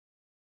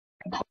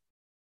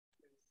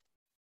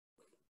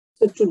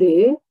So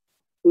today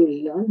we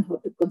will learn how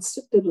to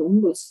construct a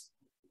rhombus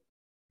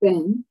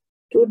when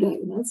two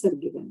diagonals are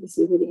given. This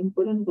is a very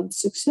important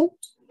construction.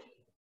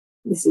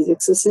 This is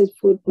exercise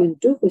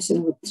 4.2, question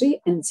number 3,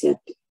 Ncert.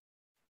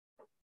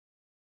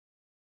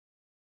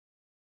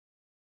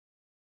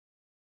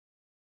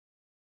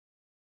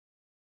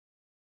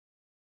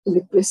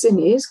 The question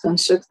is,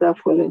 construct the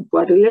following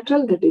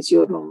quadrilateral, that is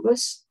your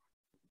rhombus.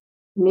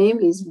 Name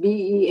is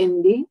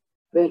BEND,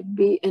 where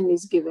BN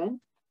is given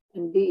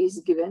and D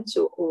is given,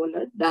 so all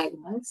are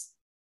diagonals.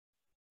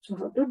 So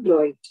how to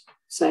draw it?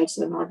 Sides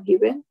are not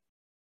given.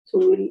 So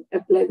we will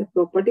apply the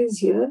properties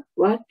here.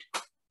 What?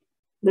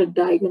 The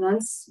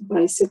diagonals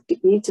bisect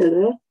each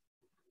other.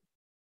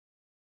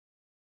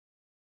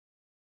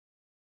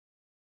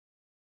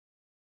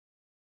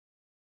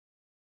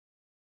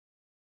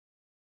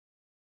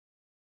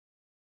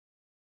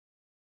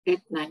 At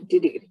 90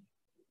 degrees.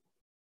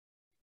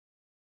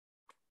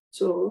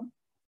 So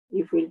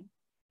if we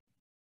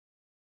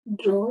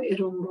draw a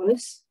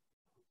rhombus,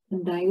 the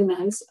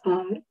diagonals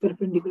are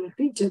perpendicular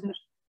to each other.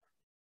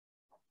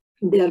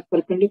 They are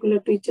perpendicular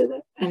to each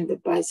other and they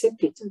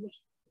bisect each other.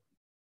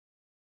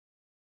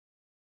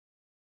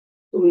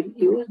 So we'll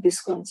use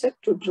this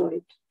concept to draw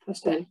it.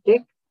 First I'll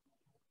take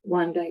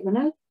one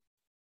diagonal.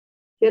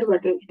 Here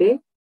what I'll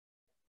take?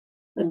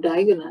 A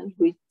diagonal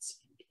which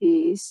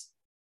is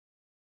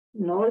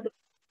not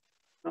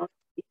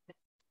even,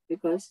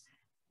 because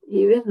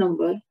even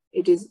number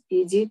it is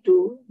easy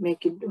to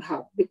make into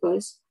half,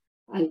 because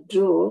I'll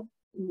draw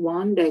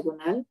one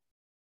diagonal,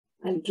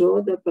 I'll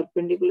draw the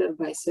perpendicular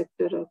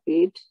bisector of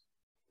it,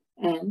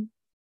 and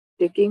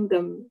taking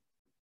the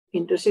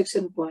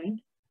intersection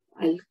point,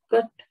 I'll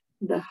cut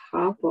the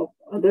half of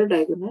other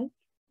diagonal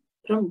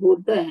from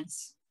both the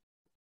ends.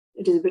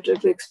 It is better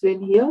to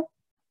explain here.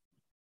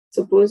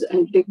 Suppose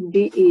I'll take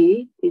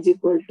DE is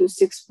equal to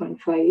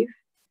 6.5.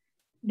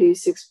 D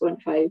is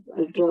 6.5.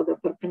 I'll draw the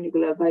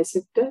perpendicular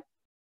bisector.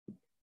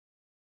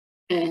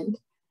 And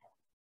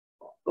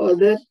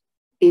other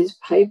is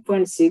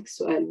 5.6.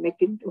 So I'll make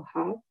it into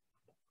half,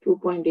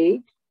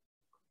 2.8.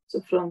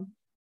 So from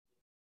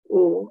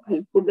O,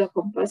 I'll put the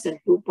compass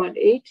at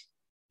 2.8,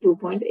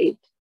 2.8.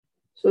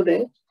 So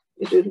that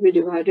it will be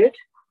divided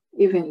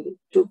evenly,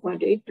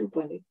 2.8,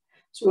 2.8.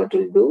 So what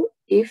we'll do,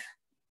 if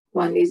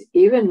one is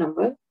even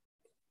number,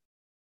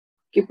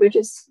 keep it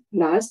as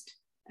last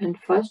and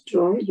first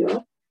draw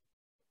your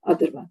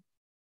other one.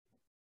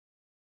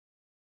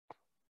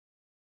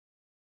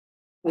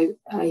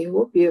 I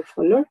hope you have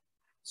followed.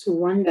 So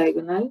one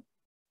diagonal,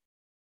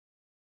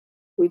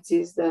 which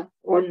is the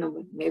odd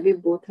number, maybe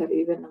both are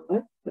even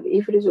number, but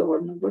if it is an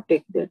odd number,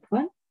 take that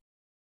one.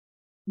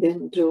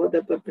 Then draw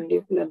the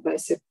perpendicular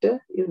bisector.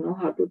 You know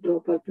how to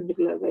draw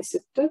perpendicular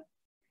bisector.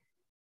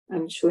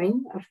 I'm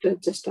showing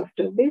just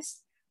after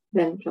this.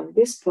 Then from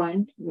this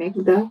point, make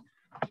the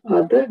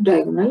other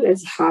diagonal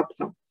as half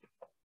now.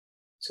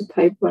 So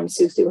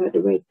 5.6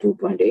 divided by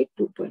 2.8,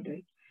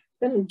 2.8.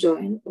 Then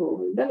join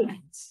all the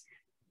lines.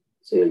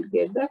 So you'll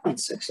get the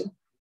construction.